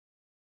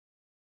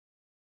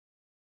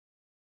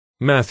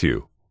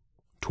Matthew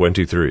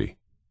 23.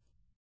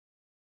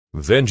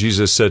 Then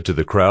Jesus said to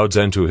the crowds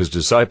and to his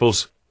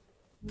disciples,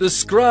 The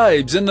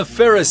scribes and the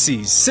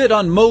Pharisees sit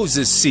on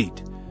Moses'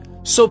 seat.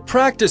 So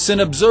practice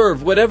and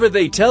observe whatever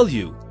they tell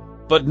you,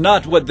 but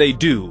not what they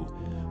do.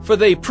 For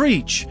they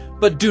preach,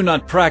 but do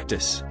not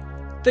practice.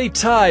 They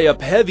tie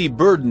up heavy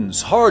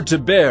burdens, hard to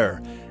bear,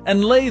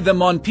 and lay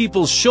them on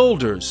people's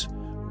shoulders,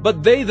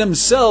 but they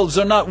themselves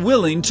are not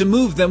willing to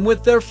move them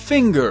with their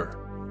finger.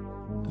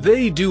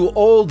 They do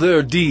all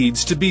their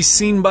deeds to be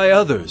seen by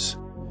others,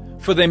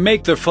 for they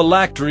make their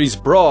phylacteries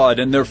broad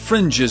and their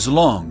fringes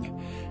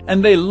long,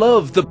 and they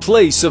love the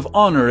place of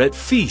honor at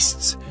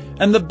feasts,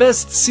 and the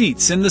best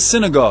seats in the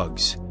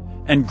synagogues,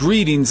 and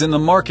greetings in the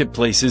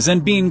marketplaces,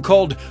 and being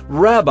called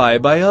rabbi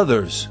by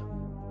others.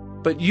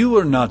 But you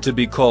are not to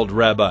be called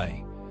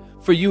rabbi,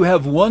 for you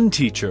have one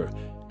teacher,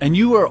 and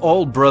you are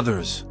all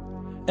brothers.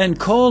 And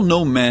call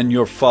no man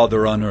your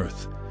father on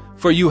earth,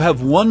 for you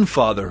have one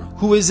Father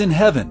who is in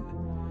heaven.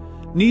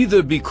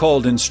 Neither be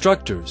called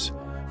instructors,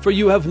 for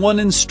you have one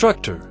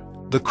instructor,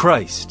 the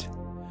Christ.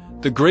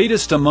 The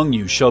greatest among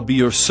you shall be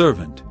your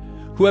servant.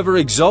 Whoever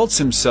exalts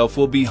himself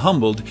will be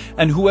humbled,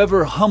 and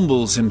whoever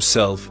humbles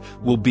himself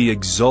will be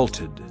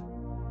exalted.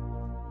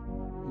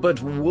 But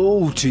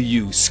woe to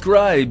you,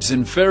 scribes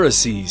and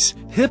Pharisees,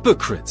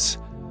 hypocrites!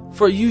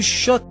 For you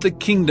shut the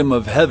kingdom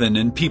of heaven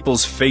in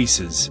people's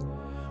faces.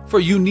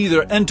 For you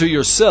neither enter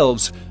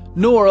yourselves,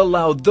 nor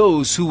allow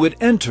those who would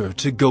enter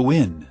to go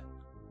in.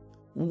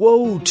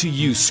 Woe to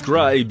you,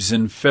 scribes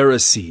and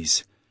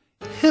Pharisees,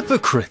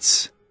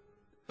 hypocrites!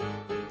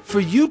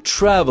 For you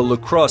travel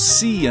across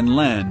sea and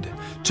land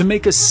to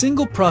make a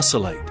single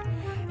proselyte,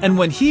 and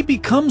when he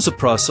becomes a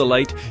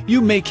proselyte, you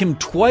make him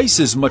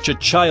twice as much a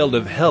child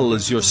of hell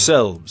as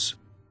yourselves.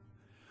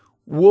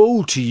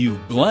 Woe to you,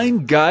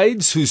 blind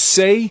guides, who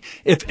say,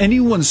 if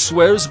anyone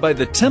swears by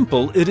the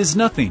temple, it is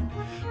nothing.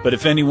 But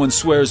if anyone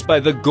swears by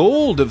the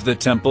gold of the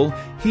temple,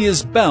 he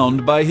is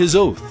bound by his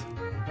oath.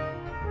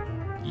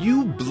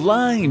 You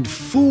blind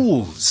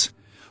fools!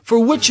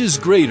 For which is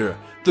greater,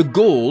 the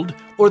gold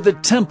or the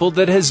temple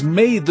that has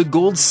made the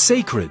gold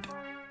sacred?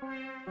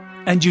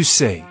 And you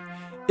say,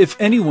 if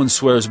anyone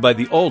swears by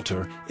the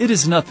altar, it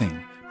is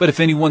nothing. But if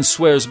anyone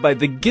swears by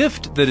the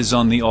gift that is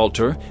on the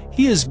altar,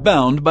 he is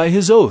bound by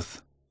his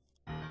oath.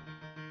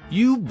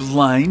 You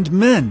blind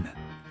men!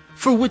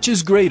 For which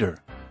is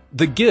greater,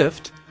 the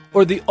gift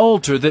or the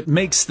altar that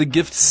makes the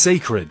gift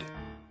sacred?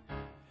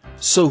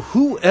 So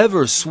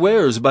whoever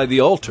swears by the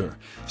altar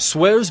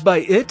swears by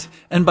it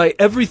and by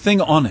everything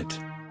on it.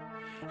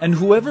 And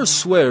whoever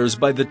swears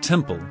by the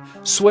temple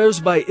swears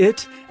by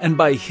it and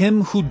by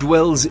him who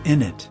dwells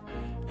in it.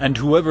 And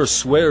whoever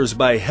swears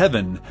by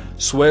heaven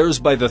swears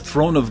by the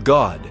throne of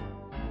God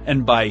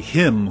and by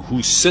him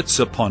who sits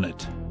upon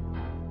it.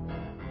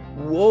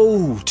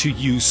 Woe to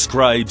you,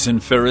 scribes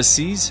and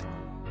Pharisees,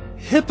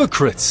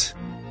 hypocrites!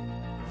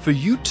 For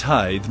you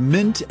tithe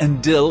mint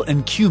and dill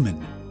and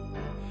cumin,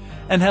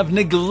 and have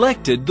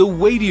neglected the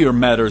weightier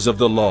matters of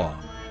the law,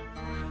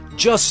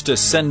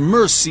 justice and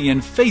mercy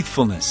and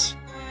faithfulness.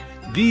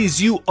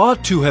 These you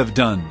ought to have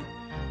done,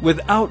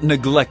 without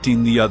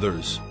neglecting the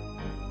others.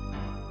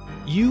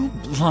 You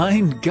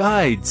blind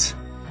guides,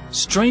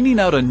 straining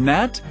out a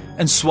gnat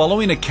and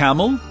swallowing a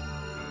camel?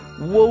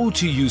 Woe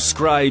to you,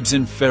 scribes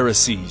and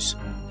Pharisees,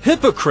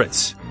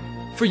 hypocrites!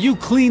 For you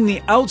clean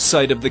the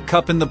outside of the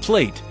cup and the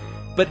plate,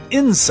 but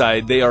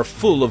inside they are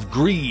full of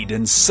greed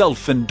and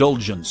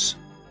self-indulgence.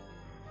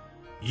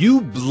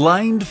 You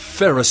blind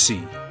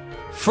Pharisee,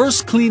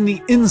 first clean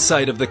the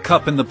inside of the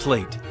cup and the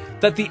plate,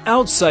 that the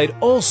outside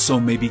also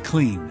may be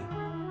clean.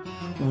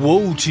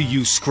 Woe to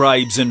you,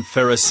 scribes and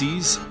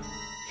Pharisees,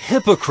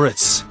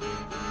 hypocrites!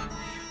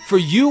 For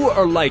you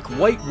are like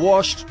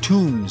whitewashed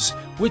tombs,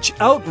 which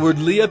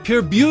outwardly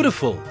appear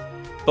beautiful,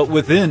 but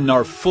within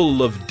are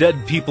full of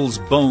dead people's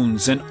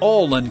bones and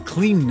all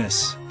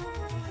uncleanness.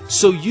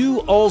 So you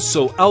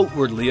also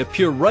outwardly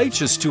appear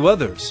righteous to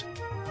others,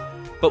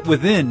 but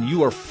within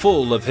you are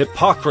full of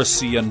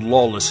hypocrisy and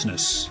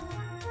lawlessness.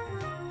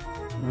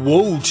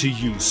 Woe to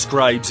you,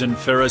 scribes and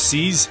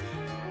Pharisees,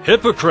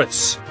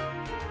 hypocrites!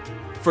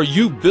 For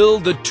you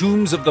build the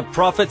tombs of the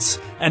prophets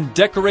and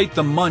decorate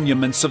the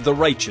monuments of the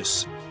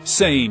righteous,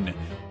 saying,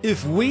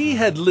 if we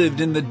had lived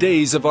in the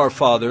days of our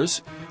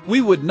fathers,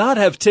 we would not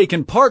have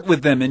taken part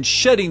with them in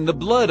shedding the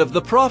blood of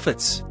the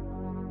prophets.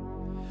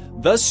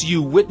 Thus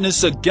you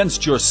witness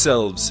against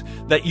yourselves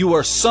that you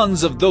are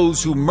sons of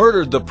those who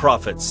murdered the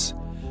prophets.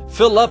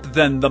 Fill up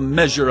then the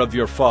measure of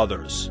your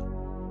fathers.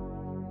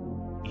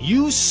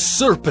 You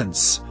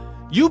serpents,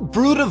 you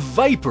brood of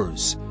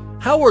vipers,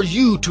 how are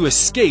you to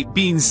escape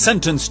being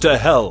sentenced to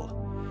hell?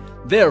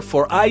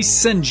 Therefore I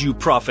send you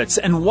prophets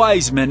and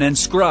wise men and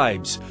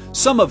scribes,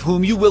 some of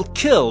whom you will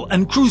kill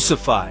and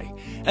crucify,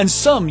 and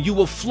some you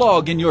will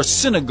flog in your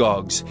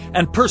synagogues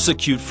and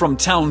persecute from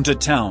town to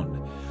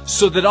town,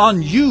 so that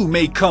on you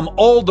may come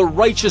all the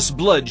righteous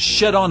blood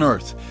shed on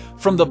earth,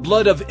 from the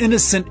blood of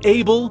innocent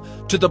Abel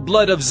to the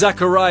blood of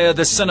Zechariah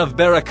the son of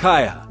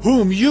Berechiah,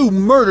 whom you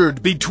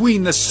murdered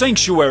between the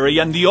sanctuary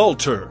and the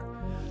altar.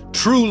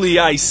 Truly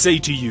I say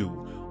to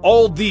you,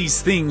 all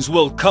these things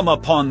will come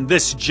upon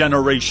this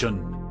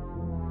generation.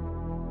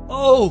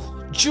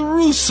 Oh,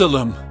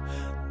 Jerusalem,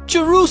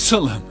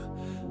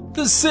 Jerusalem,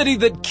 the city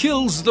that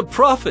kills the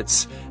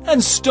prophets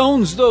and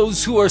stones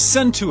those who are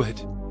sent to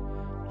it.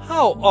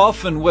 How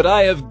often would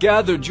I have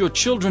gathered your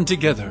children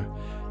together,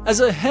 as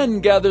a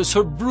hen gathers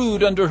her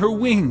brood under her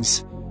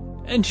wings,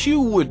 and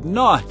you would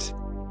not.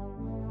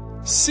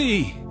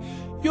 See,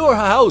 your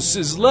house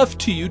is left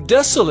to you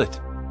desolate.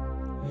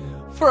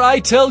 For I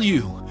tell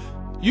you,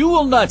 you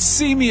will not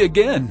see me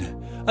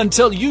again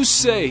until you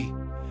say,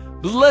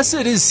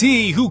 Blessed is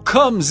he who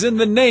comes in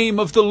the name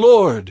of the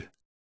Lord.